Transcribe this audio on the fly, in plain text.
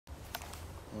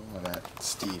I'm at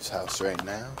Steve's house right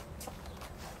now.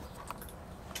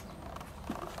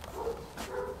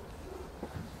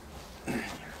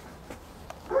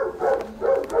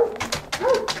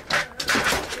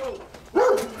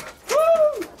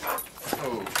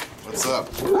 Oh, what's up?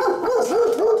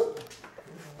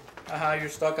 Haha, you're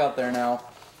stuck out there now.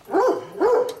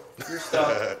 You're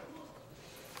stuck.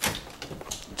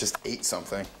 Just ate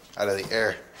something out of the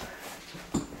air.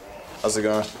 How's it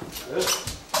going? Good.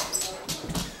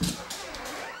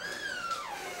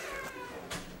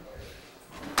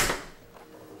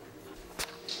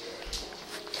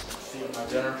 See my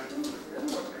dinner.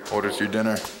 Ordered your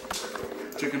dinner.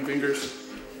 Chicken fingers.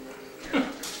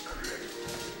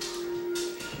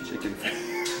 Chicken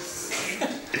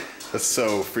That's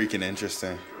so freaking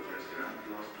interesting.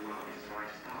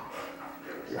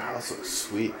 Your house looks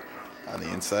sweet on the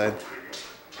inside.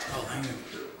 Oh, thank you.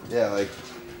 Yeah, like,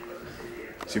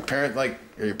 is your parent like,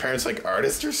 are your parents like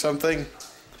artists or something?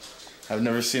 I've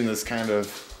never seen this kind of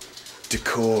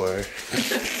decor.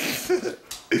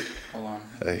 Hold on.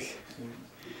 Like,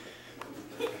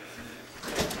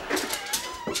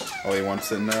 oh, he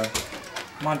wants it now?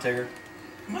 Come on, Tigger.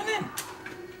 Come on in.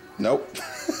 Nope.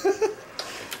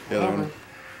 The other one.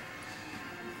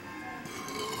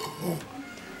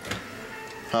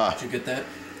 Huh. Did you get that?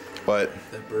 What?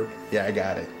 That burp? Yeah, I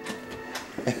got it.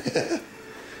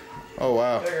 Oh,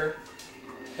 wow. Tigger.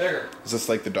 Tigger. Is this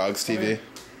like the dog's TV?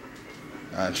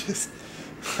 Just...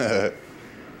 Okay,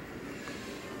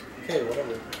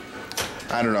 whatever.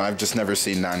 I don't know, I've just never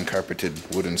seen non-carpeted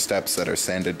wooden steps that are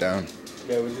sanded down.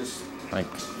 Yeah, we just... Like...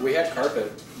 We had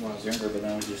carpet when I was younger, but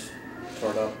now we just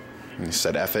tore it up. You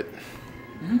said F it?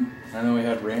 Mm-hmm. And then we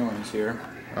had railings here,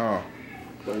 Oh.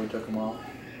 but we took them out.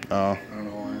 Oh. I don't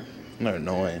know why. No,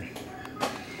 no way.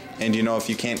 And you know, if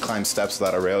you can't climb steps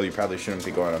without a rail, you probably shouldn't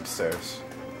be going upstairs.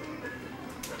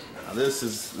 Now this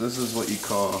is what you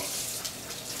call...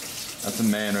 That's a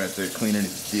man right there cleaning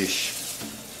his dish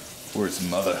for his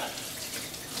mother.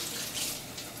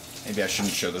 Maybe I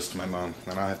shouldn't show this to my mom,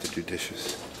 then I'll have to do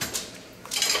dishes.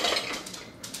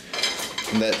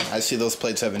 And that, I see those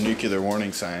plates have a nuclear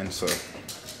warning sign, so...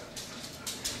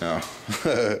 No. I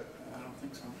don't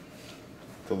think so.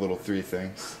 The little 3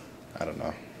 things. I don't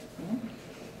know. Mm-hmm.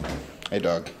 Hey,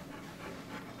 dog.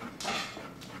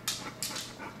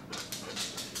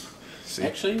 See?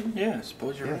 Actually, yeah, I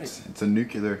suppose you're right. It's a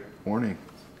nuclear warning.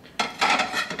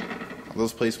 Are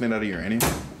those plates made out of uranium?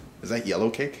 Is that yellow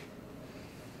cake?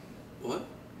 What?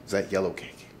 Is that yellow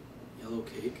cake? Yellow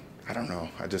cake? I don't know.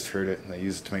 I just heard it. They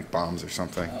use it to make bombs or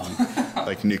something. Oh.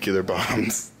 Like nuclear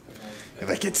bombs.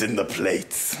 Like it's in the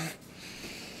plates.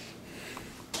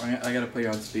 I gotta put you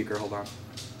on speaker, hold on.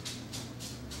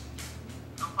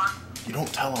 You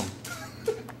don't tell them.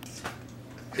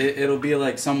 It'll be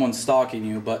like someone stalking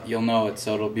you, but you'll know it,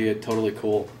 so it'll be totally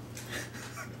cool.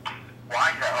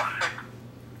 Why though?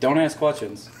 Don't ask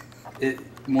questions.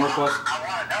 More questions. I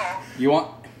want to know. You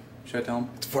want... Should I tell him?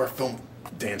 It's for a film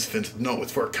dance fin. No,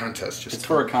 it's for a contest. Just It's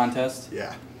for a contest?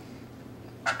 Yeah.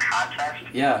 A contest?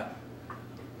 Yeah.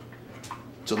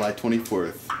 July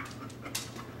 24th.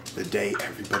 The day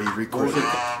everybody recorded.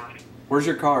 Where's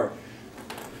your car?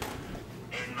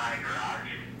 In my garage.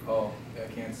 Oh, I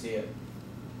can't see it.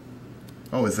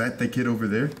 Oh, is that the kid over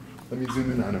there? Let me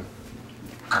zoom in on him.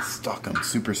 I'll stalk him.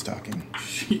 Super stalking.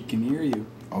 She can hear you.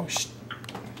 Oh,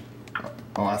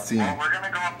 oh, I see Well, him. we're going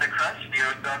to go up to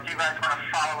Crestview, so if you guys want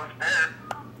to follow us there.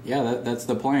 Yeah, that's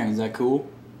the plan. Is that cool?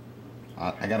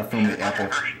 I gotta film the apple.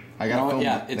 I gotta No, film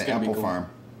yeah, it's the gonna be apple cool. farm.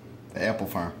 The apple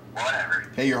farm. Whatever.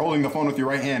 Hey, you're holding the phone with your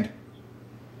right hand.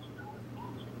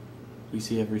 We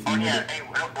see everything Oh with yeah, it. hey,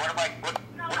 what do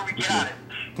we get out of it?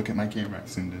 Look at my camera. I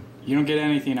zoomed in. You don't get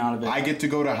anything out of it. I get to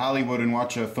go to Hollywood and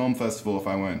watch a film festival if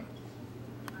I win.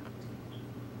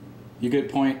 You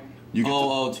get You get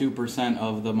 0.002%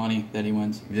 of the money that he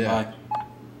wins. Yeah.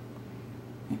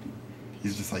 Bye.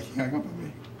 He's just like, yeah, come with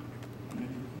me.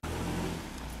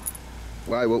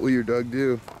 Why? What will your dog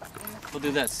do? We'll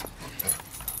do this.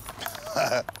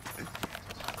 What's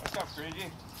up,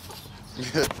 Crazy?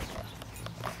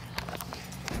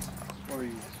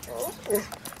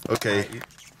 Okay.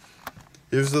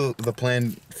 Here's the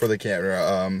plan for the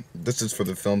camera. This is for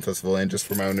the film festival and just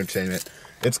for my own entertainment.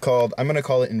 It's called, I'm gonna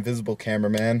call it Invisible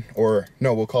Cameraman, or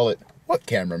no, we'll call it What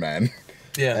Cameraman?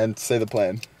 Yeah. And say the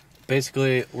plan.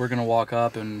 Basically, we're gonna walk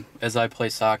up, and as I play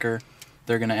soccer,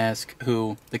 they're gonna ask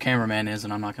who the cameraman is,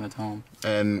 and I'm not gonna tell them.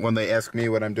 And when they ask me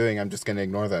what I'm doing, I'm just gonna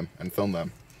ignore them and film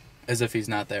them. As if he's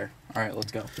not there. All right,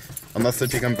 let's go. Unless they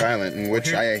become violent, in which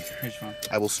Here's your phone.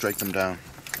 I will strike them down.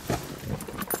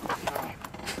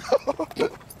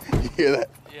 You hear that?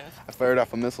 Yes. I fired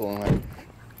off a missile and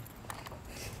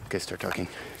Okay, start talking.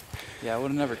 Yeah, I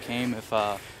would have never came if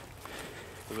there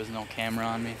was no camera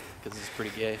on me, because it's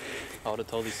pretty gay. I would have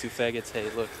told these two faggots, hey,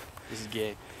 look, this is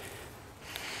gay.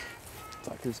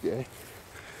 Soccer's gay.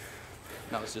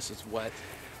 No, it's wet.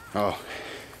 Oh.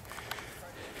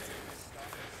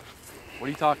 What are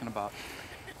you talking about?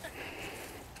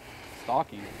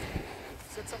 Stalking? You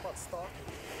said something about stalking.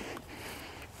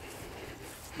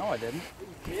 No, I didn't. You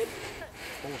did?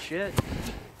 Bullshit.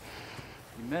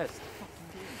 You missed.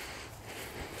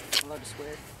 I'm allowed to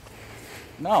swear.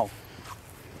 No. You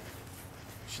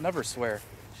should never swear.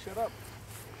 Shut up.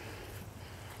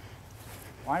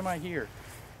 Why am I here?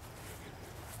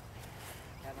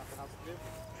 Got nothing else to do?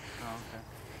 Oh, okay.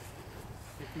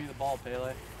 Give me the ball, Pele.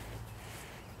 Not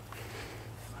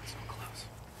so close.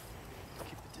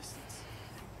 Keep the distance.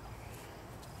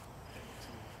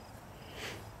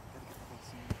 Gotta get the whole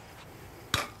scene.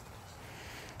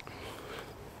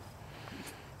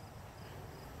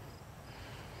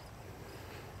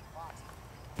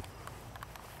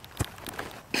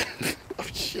 Oh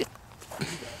shit.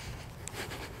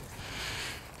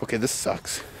 Okay, this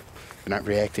sucks. You're not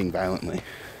reacting violently.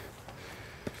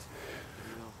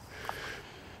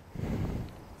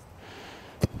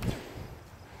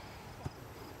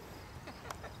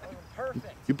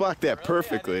 Perfect. You blocked that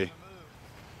perfectly. So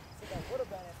that would have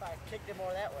been if I kicked it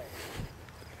more that way.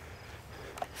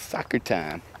 Soccer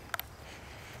time.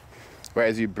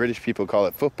 Whereas you British people call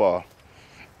it football,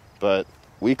 but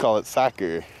we call it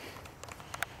soccer.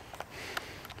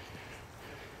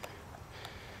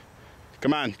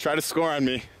 Come on, try to score on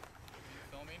me.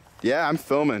 Filming? Yeah, I'm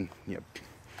filming.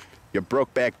 You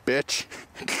broke back bitch.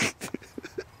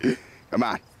 Come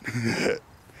on.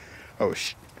 Oh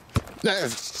shit.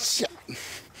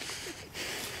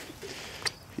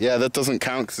 Yeah, that doesn't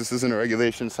count because this isn't a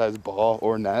regulation size ball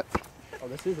or net. Oh,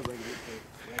 this is a regular thing.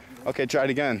 Okay, try it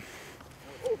again.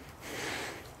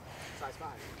 Size 5.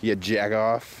 You jag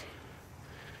off.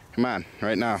 Come on,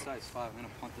 right now. Size 5. I'm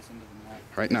gonna punt this into the net.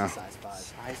 Right now. Size 5.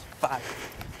 Size 5.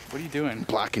 What are you doing?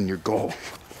 Blocking your goal.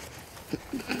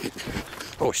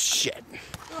 Oh shit.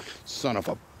 Son of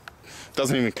a...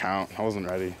 Doesn't even count. I wasn't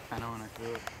ready. I know when I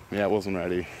threw it. Yeah, I wasn't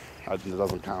ready. It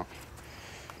doesn't count.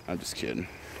 I'm just kidding.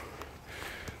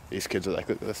 These kids are like,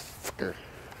 look at this fucker.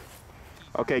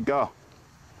 Okay, go.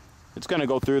 It's gonna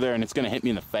go through there and it's gonna hit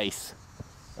me in the face.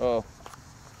 Oh.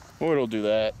 Or it'll do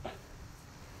that.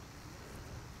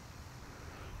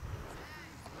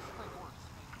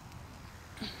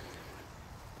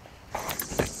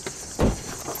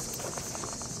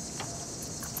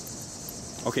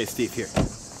 Okay, Steve, here.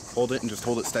 Hold it and just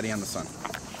hold it steady on the sun.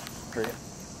 Great.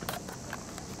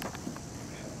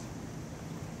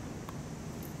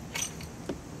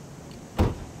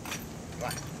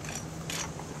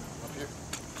 Up here.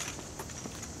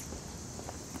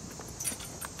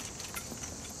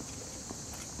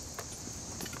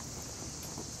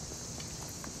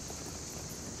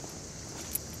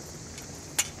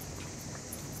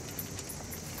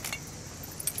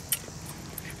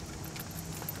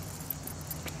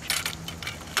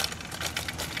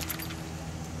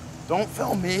 Don't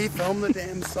film me, film the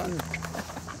damn sun.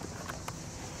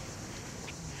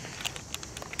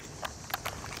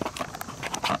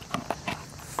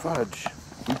 Fudge.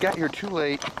 You got here too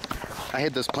late. I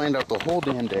had this planned out the whole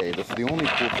damn day. This is the only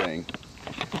cool thing.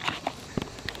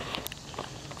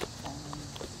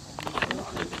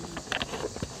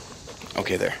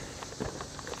 Okay, there.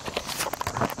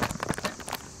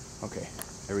 Okay,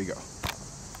 there we go.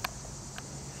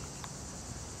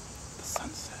 The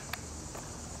sunset.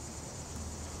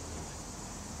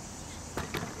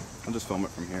 I'll just film it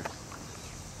from here.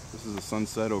 This is the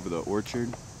sunset over the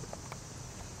orchard.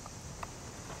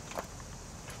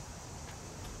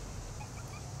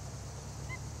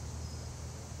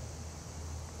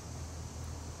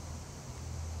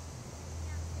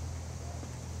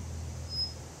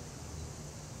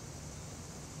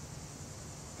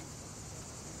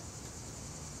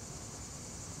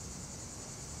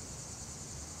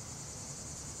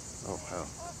 Oh, hell.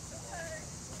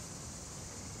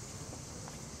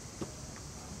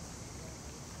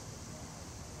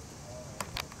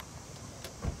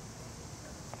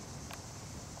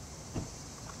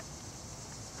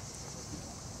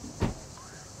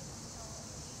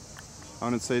 I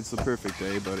wouldn't say it's the perfect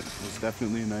day, but it was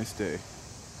definitely a nice day.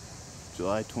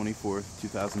 July 24th,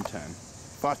 2010.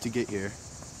 Fought to get here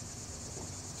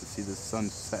to see the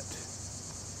sunset.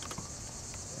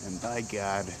 And by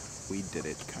God, we did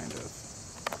it, kind of.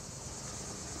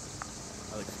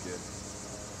 That looks good.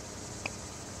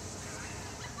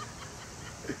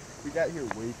 We got here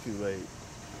way too late.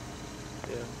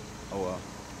 Yeah. Oh well,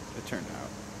 it turned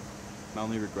out. My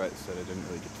only regret is that I didn't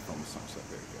really get to film the sunset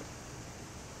very good.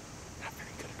 Not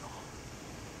very good at all.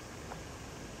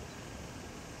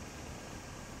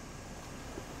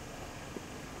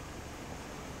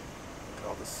 Look at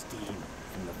all the steam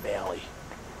from the valley.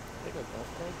 They got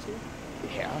golf cart too?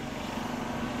 Yeah.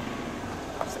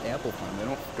 It's Apple Farm. They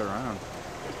don't fuck around.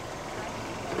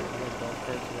 Golf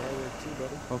carts are there too,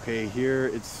 buddy. Okay, here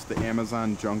it's the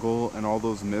Amazon jungle, and all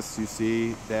those mists you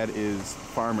see, that is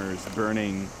farmers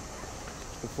burning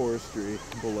the forestry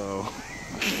below.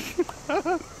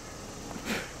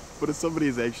 But if somebody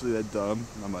is actually that dumb,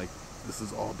 I'm like, this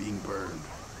is all being burned.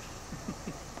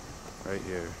 Right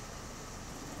here.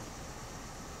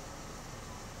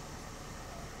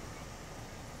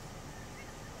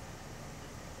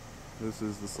 This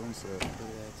is the sunset. Look at that,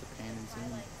 it's a pan and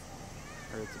zoom.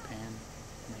 Or it's a pan.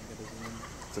 Mega to zoom.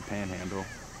 It's a panhandle.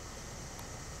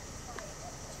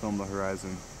 Let's film the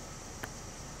horizon.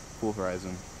 Full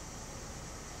horizon.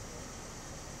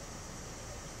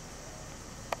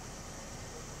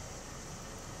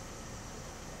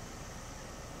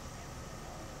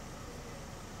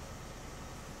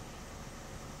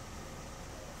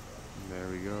 There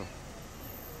we go.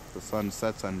 The sun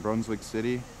sets on Brunswick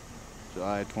City,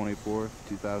 July 24th,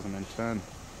 2010.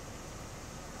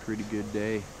 Pretty good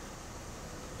day.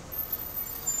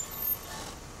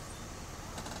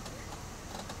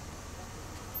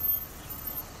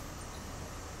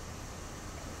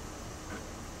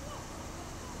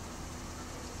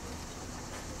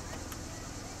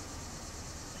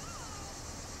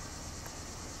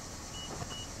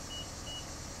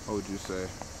 What would you say?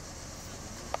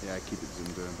 Yeah, keep it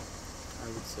zoomed in. I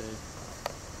would say.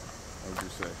 What would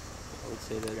you say? I would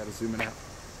say that. You gotta zoom in out.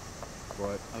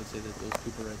 What? I would say that those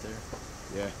people right there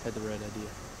Yeah. had the right idea.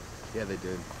 Yeah, they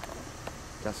did.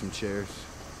 Got some chairs.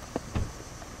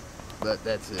 But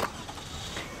that's it.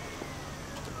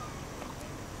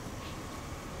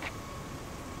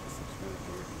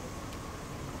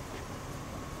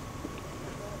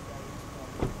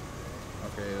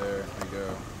 Okay, there we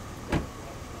go.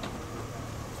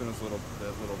 As soon as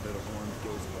that little bit of orange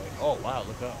goes away. Oh wow,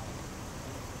 look up.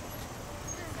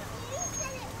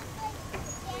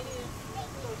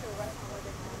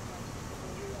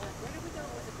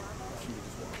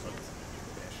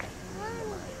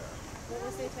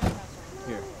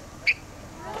 Here.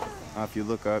 If you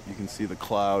look up, you can see the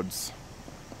clouds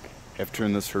have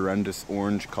turned this horrendous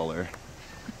orange color.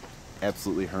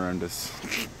 Absolutely horrendous.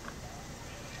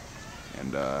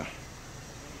 And that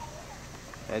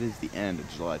is the end of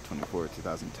July 24th,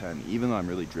 2010. Even though I'm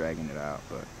really dragging it out,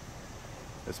 but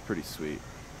that's pretty sweet.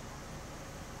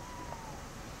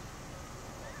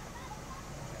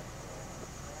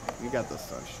 We got the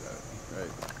sun shot,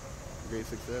 right? Great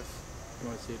success. You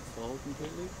want to see it fall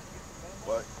completely?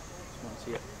 What? You want to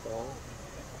see it fall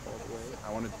all the way?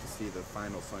 I wanted to see the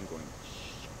final sun going.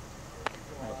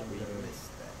 I think We we did. missed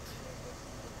that.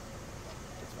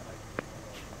 It's fine.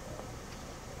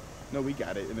 No, we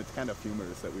got it, and it's kind of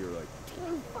humorous that we were like,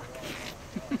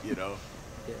 you know,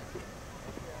 Yeah.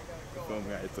 the film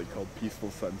guy. It's like called Peaceful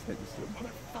Sunset. Just like,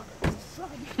 motherfucker, it's the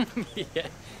sun. Yeah.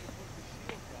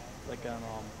 Like on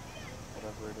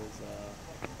whatever it is,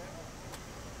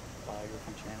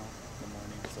 biography channel in the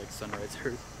morning. It's like Sunrise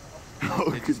Earth. Oh,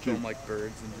 They just film like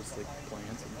birds and just like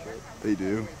plants and shit. They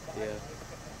do. Yeah.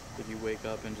 If you wake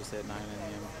up and just at 9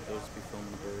 a.m., they'll just be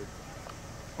filming a bird.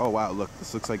 Oh wow, look,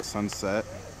 this looks like sunset.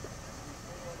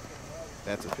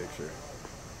 That's a picture.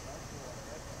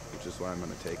 Which is why I'm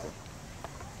gonna take it.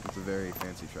 It's a very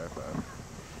fancy tripod.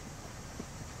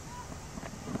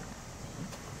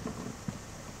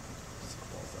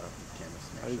 Falls out, the camera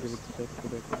How do you give smashes. it to pick the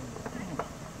back?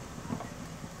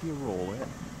 You roll it.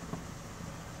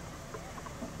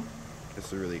 This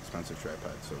is a really expensive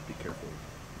tripod, so be careful.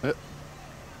 That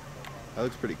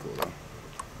looks pretty cool though.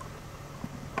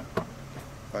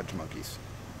 Fudge monkeys.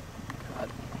 God.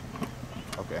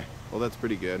 Okay, well that's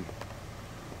pretty good.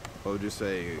 What would you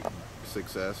say?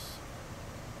 Success?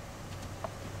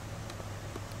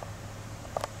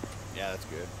 Yeah, that's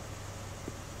good.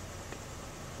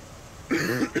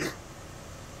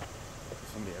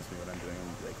 Somebody asked me what I'm doing,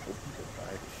 I'm like, oh, people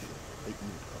buy shit. They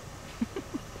eat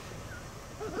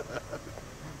it.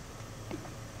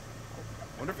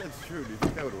 Wonder if that's true. Do you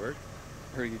think that would work?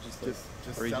 Or you just like,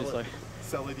 Just or you sell just it. like,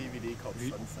 Sell a DVD called if you-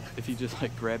 Sunset. if you just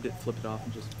like grabbed it, flipped it off,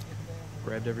 and just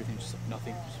grabbed everything, just like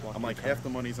nothing, just walked. I'm like, half the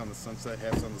money's on the sunset,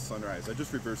 half's on the sunrise. I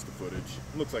just reversed the footage.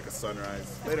 It looks like a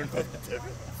sunrise. They don't know the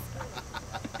difference.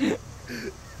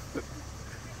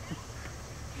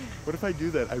 What if I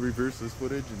do that? I reverse this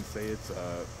footage and say it's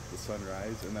the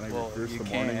sunrise, and then I Well, reverse you the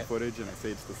morning can't. footage and I say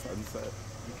it's the sunset.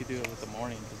 You could do it with the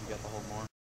morning because you got the whole morning.